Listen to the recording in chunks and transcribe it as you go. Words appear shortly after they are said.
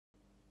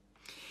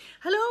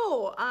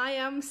Hello, I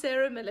am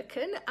Sarah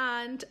Millican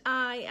and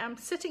I am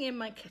sitting in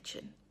my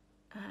kitchen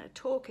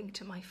talking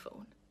to my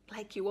phone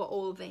like you are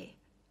all there.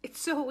 It's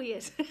so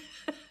weird.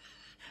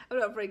 I'm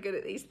not very good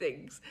at these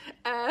things.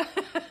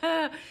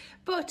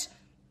 But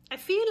I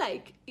feel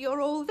like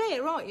you're all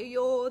there, aren't you?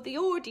 You're the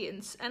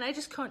audience and I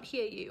just can't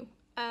hear you.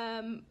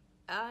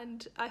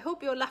 And I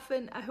hope you're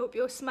laughing, I hope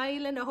you're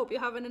smiling, I hope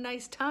you're having a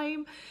nice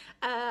time.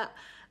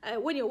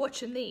 When you're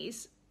watching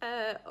these,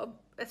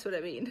 that's what I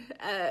mean.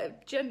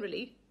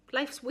 Generally,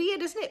 life's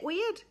weird, isn't it?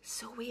 Weird?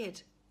 So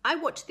weird. I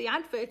watched the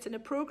adverts in a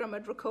programme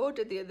I'd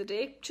recorded the other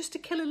day just to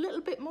kill a little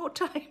bit more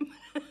time.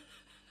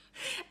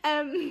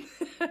 I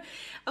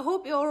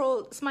hope you're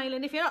all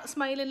smiling. If you're not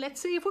smiling, let's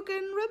see if we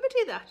can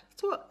remedy that.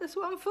 That's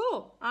what I'm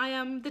for. I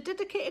am the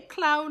dedicated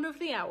clown of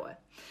the hour.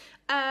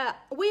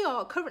 We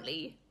are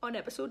currently on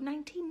episode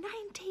 19.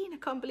 I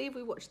can't believe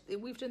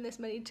we've done this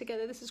many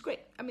together. This is great.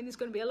 I mean, there's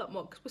going to be a lot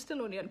more because we're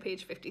still only on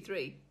page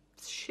 53.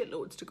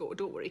 Shitloads to go,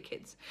 don't worry,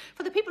 kids.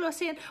 For the people who are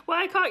saying,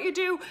 why can't you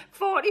do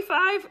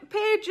 45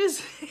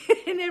 pages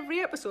in every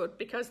episode?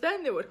 Because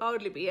then there would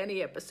hardly be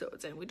any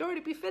episodes and we'd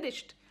already be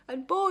finished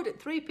and bored at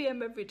 3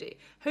 p.m. every day.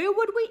 Who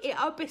would we eat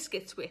our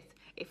biscuits with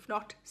if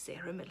not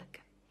Sarah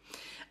Millican?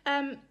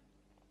 I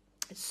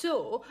just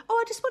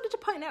wanted to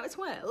point out as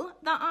well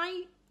that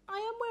I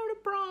am wearing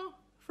a bra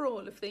for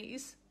all of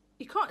these.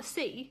 You can't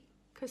see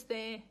because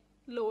they're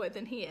lower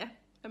than here.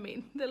 I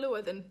mean, they're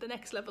lower than the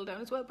next level down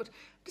as well, but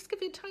I'll just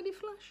give you a tiny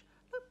flash.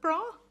 Look,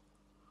 bra.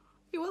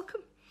 You're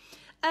welcome.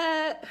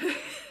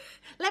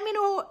 Let me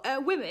know,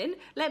 women,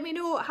 let me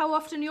know how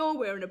often you're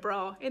wearing a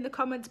bra in the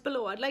comments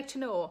below. I'd like to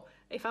know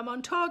if I'm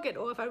on target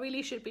or if I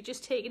really should be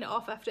just taking it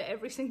off after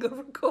every single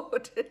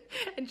record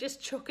and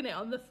just chucking it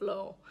on the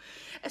floor.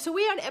 So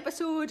we are on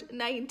episode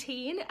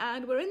 19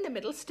 and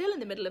we're still in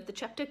the middle of the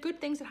chapter,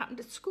 Good Things That Happened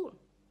at School.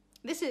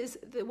 This is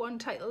the one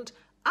titled,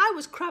 I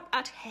Was Crap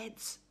at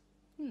Heads.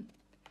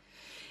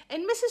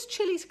 In Mrs.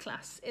 Chilly's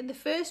class, in the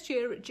first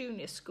year at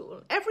junior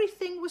school,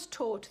 everything was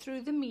taught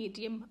through the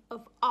medium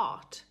of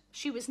art.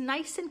 She was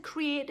nice and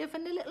creative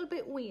and a little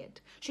bit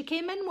weird. She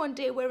came in one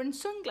day wearing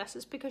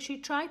sunglasses because she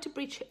tried to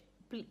bleach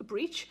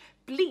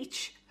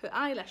her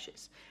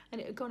eyelashes,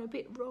 and it had gone a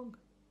bit wrong.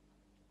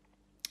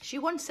 She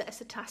once set us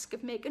a task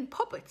of making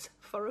puppets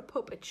for a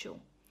puppet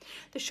show.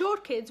 The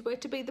short kids were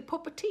to be the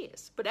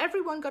puppeteers, but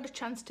everyone got a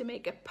chance to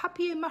make a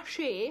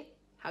papier-mâché,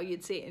 how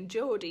you'd say it in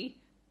Geordie,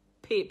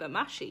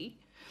 paper-mâché,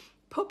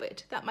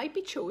 puppet that might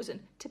be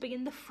chosen to be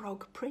in the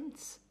Frog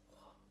Prince.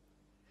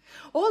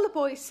 All the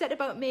boys set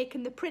about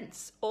making the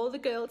prince, all the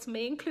girls,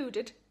 me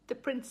included, the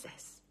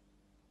princess.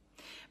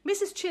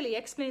 Mrs. Chilly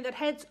explained that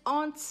heads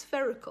aren't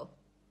spherical,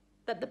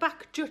 that the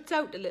back juts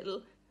out a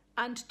little,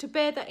 and to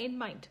bear that in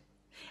mind.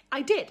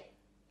 I did.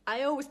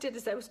 I always did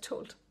as I was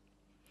told.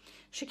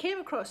 She came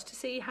across to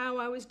see how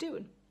I was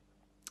doing.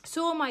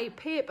 Saw my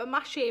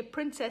paper-mâché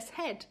princess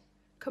head,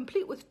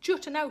 complete with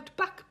jutting out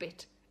back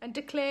bit, and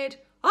declared,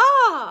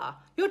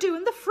 "Ah, you're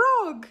doing the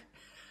frog."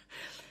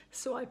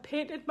 So I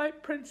painted my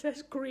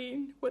princess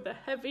green with a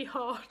heavy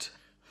heart.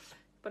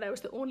 But I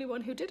was the only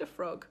one who did a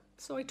frog,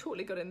 so I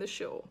totally got in the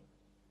show.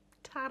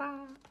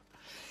 Ta-da!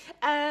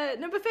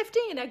 Number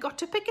 15, I got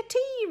to pick a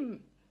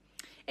team.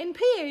 In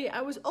PE,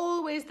 I was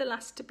always the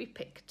last to be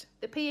picked.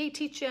 The PE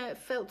teacher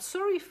felt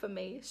sorry for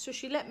me, so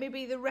she let me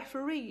be the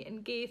referee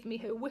and gave me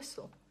her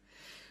whistle.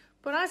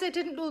 But as I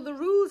didn't know the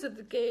rules of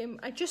the game,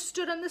 I just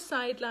stood on the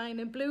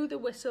sideline and blew the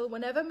whistle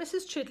whenever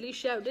Mrs. Chidley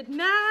shouted,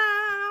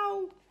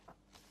 "Now!"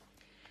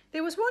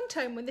 There was one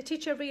time when the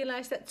teacher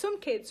realised that some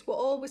kids were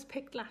always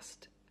picked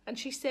last, and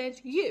she said,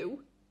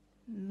 "You,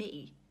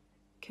 me,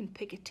 can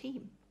pick a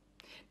team."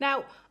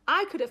 Now,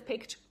 I could have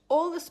picked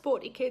all the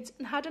sporty kids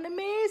and had an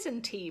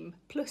amazing team,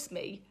 plus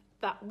me,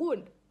 that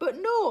won. But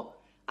no,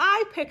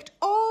 I picked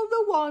all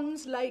the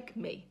ones like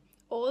me.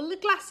 All the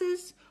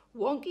glasses,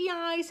 wonky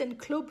eyes and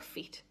club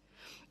feet.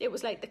 It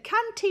was like the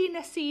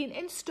cantina scene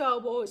in Star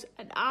Wars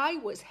and I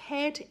was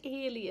head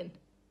alien.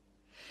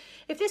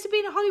 If this had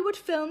been a Hollywood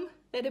film,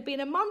 there'd have been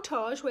a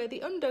montage where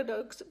the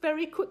underdogs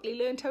very quickly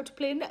learned how to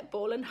play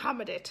netball and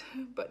hammered it.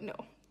 But no,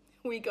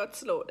 we got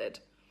slaughtered.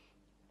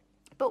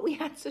 But we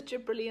had such a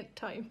brilliant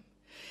time.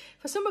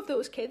 For some of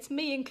those kids,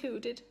 me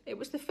included, it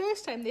was the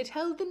first time they'd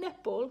held the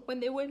netball when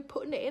they weren't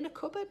putting it in a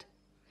cupboard.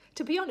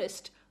 To be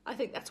honest, I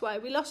think that's why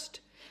we lost.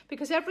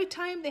 Because every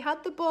time they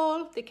had the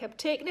ball, they kept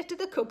taking it to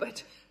the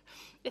cupboard.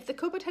 If the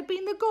cupboard had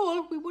been the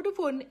goal, we would have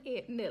won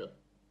 8-0.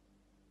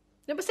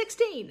 Number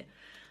 16.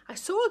 I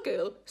saw a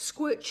girl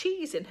squirt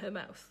cheese in her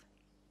mouth.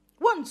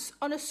 Once,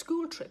 on a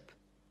school trip,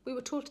 we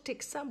were told to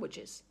take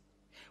sandwiches.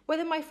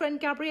 Whether my friend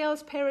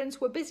Gabrielle's parents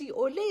were busy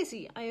or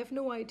lazy, I have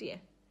no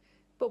idea.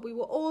 But we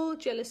were all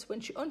jealous when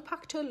she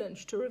unpacked her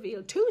lunch to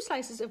reveal 2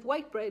 slices of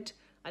white bread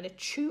and a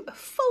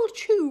full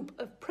tube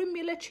of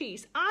Primula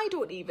cheese. I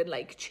don't even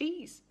like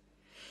cheese.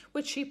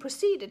 Which she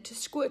proceeded to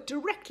squirt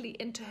directly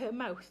into her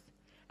mouth.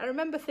 I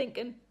remember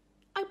thinking,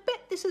 I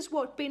bet this is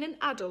what being an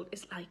adult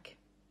is like.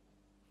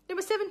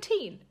 Number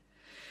 17.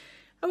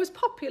 I was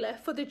popular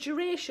for the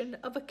duration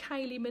of a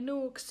Kylie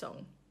Minogue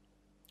song.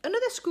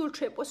 Another school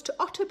trip was to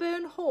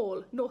Otterburn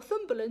Hall,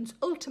 Northumberland's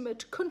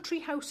ultimate country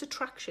house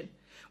attraction,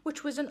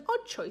 which was an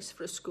odd choice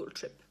for a school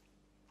trip.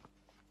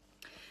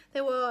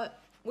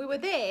 We were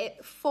there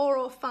 4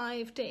 or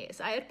 5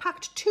 days. I had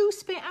packed 2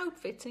 spare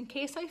outfits in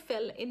case I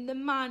fell in the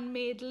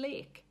man-made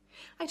lake.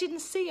 I didn't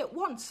see it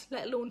once,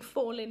 let alone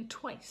fall in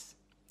twice.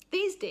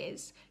 These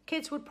days,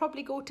 kids would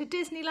probably go to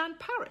Disneyland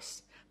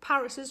Paris,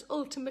 Paris's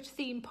ultimate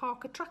theme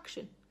park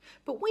attraction.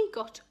 But we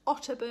got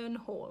Otterburn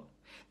Hall,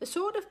 the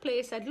sort of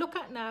place I'd look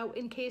at now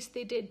in case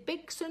they did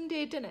big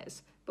Sunday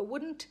dinners, but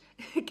wouldn't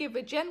give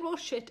a general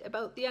shit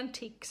about the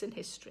antiques and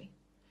history.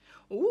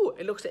 Ooh,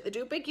 it looks like they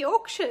do big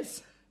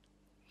Yorkshires.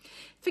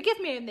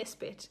 Forgive me in this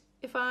bit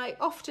if I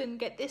often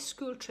get this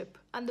school trip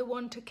and the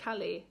one to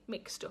Calais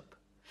mixed up.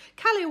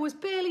 Calais was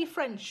barely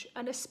French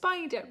and a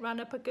spider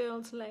ran up a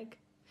girl's leg.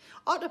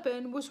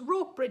 Otterburn was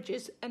rope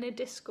bridges and a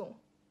disco.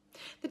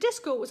 The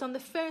disco was on the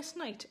first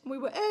night and we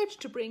were urged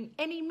to bring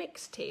any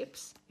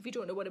mixtapes. If you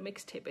don't know what a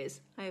mixtape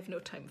is, I have no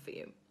time for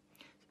you.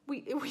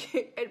 We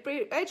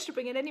urged to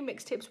bring in any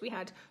mixtapes we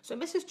had so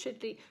Mrs.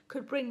 Chidley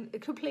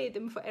could play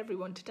them for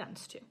everyone to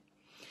dance to.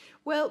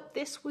 Well,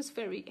 this was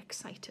very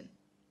exciting.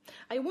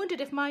 I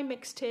wondered if my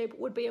mixtape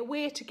would be a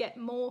way to get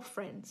more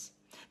friends.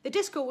 The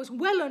disco was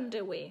well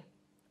underway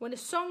when a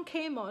song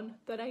came on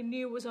that I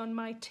knew was on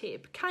my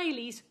tape.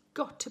 Kylie's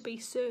Got to Be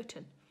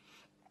Certain.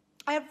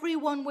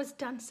 Everyone was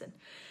dancing.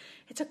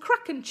 It's a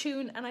cracking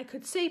tune and I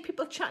could see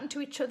people chatting to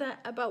each other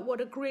about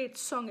what a great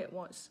song it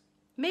was.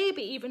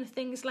 Maybe even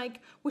things like,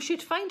 we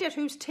should find out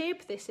whose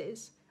tape this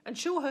is and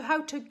show her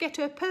how to get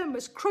her perm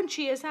as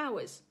crunchy as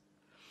ours.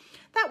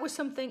 That was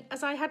something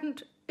I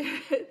hadn't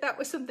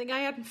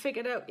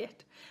figured out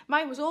yet.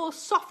 Mine was all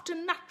soft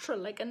and natural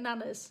like a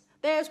nana's.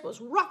 Theirs was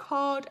rock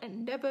hard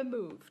and never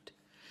moved.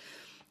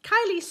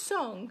 Kylie's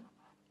song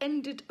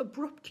ended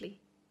abruptly,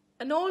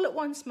 and all at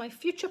once my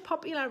future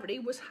popularity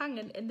was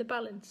hanging in the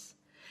balance.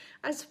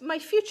 As my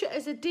future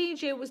as a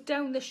DJ was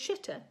down the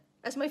shitter.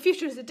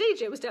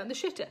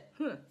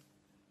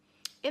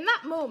 In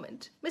that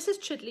moment, Mrs.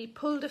 Chidley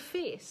pulled a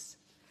face,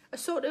 a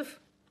sort of,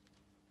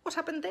 what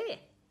happened there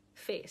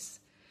face.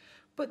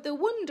 But the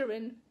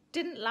wondering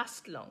didn't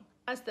last long,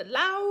 as the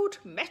loud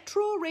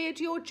metro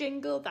radio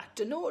jingle that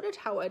denoted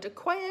how I'd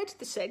acquired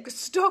the said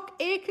Stock,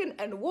 Aiken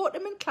and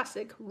Waterman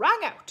Classic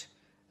rang out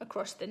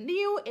across the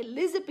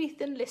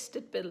neo-Elizabethan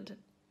listed building.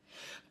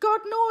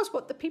 God knows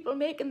what the people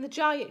making the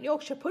giant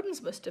Yorkshire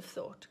puddings must have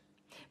thought.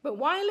 But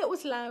while it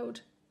was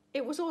loud,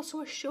 it was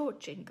also a short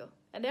jingle,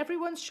 and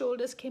everyone's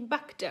shoulders came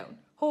back down,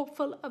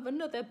 hopeful of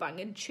another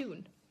banging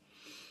tune.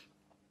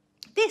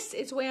 This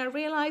is where I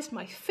realised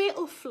my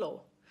fatal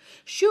flaw.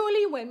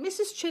 Surely when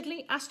Mrs.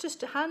 Chidley asked us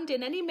to hand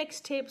in any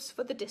mixtapes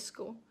for the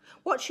disco,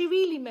 what she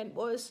really meant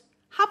was,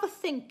 have a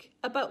think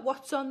about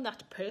what's on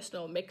that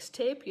personal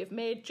mixtape you've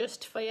made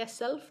just for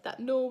yourself that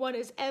no one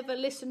has ever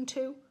listened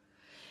to.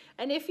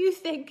 And if you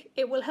think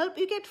it will help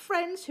you get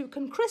friends who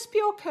can crisp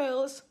your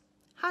curls,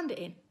 hand it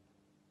in.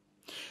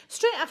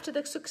 Straight after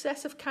the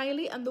success of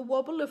Kylie and the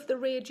wobble of the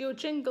radio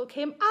jingle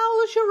came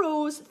Al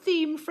Jarreau's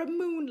theme from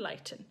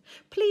Moonlighting.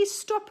 Please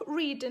stop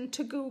reading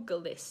to Google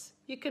this.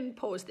 You can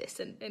pause this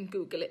and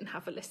Google it and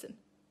have a listen.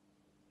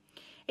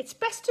 It's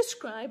best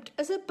described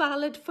as a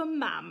ballad for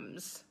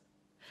mams.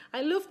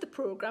 I loved the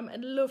programme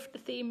and loved the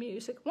theme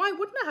music. Why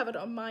wouldn't I have it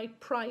on my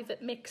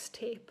private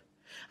mixtape?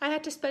 I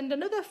had to spend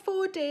another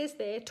 4 days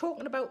there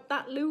talking about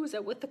that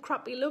loser with the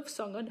crappy love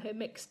song on her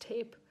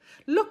mixtape.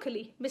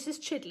 Luckily, Mrs.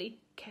 Chidley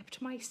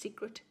kept my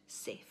secret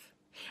safe.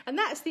 And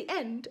that's the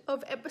end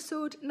of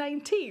episode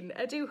 19.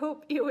 I do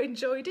hope you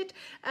enjoyed it.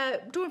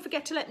 Don't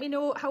forget to let me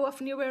know how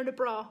often you're wearing a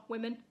bra,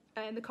 women,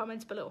 in the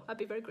comments below. I'd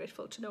be very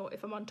grateful to know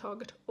if I'm on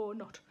target or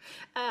not.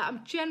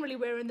 I'm generally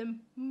wearing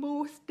them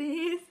most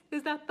days.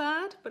 Is that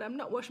bad? But I'm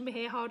not washing my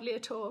hair hardly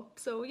at all.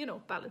 So, you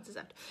know, balances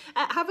out.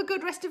 Have a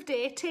good rest of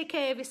day. Take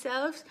care of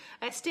yourselves.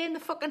 Stay in the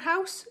fucking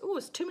house. Oh,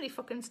 there's too many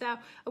fuckings now.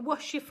 And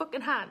wash your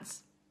fucking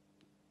hands.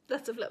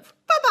 Lots of love.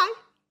 Bye-bye.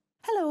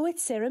 Hello,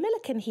 it's Sarah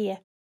Millican here.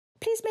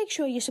 Please make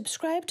sure you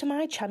subscribe to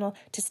my channel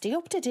to stay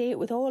up to date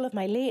with all of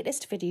my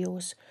latest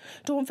videos.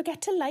 Don't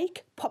forget to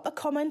like, pop a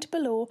comment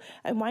below,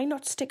 and why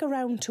not stick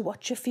around to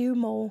watch a few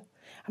more?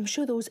 I'm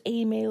sure those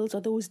emails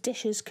or those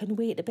dishes can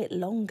wait a bit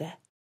longer.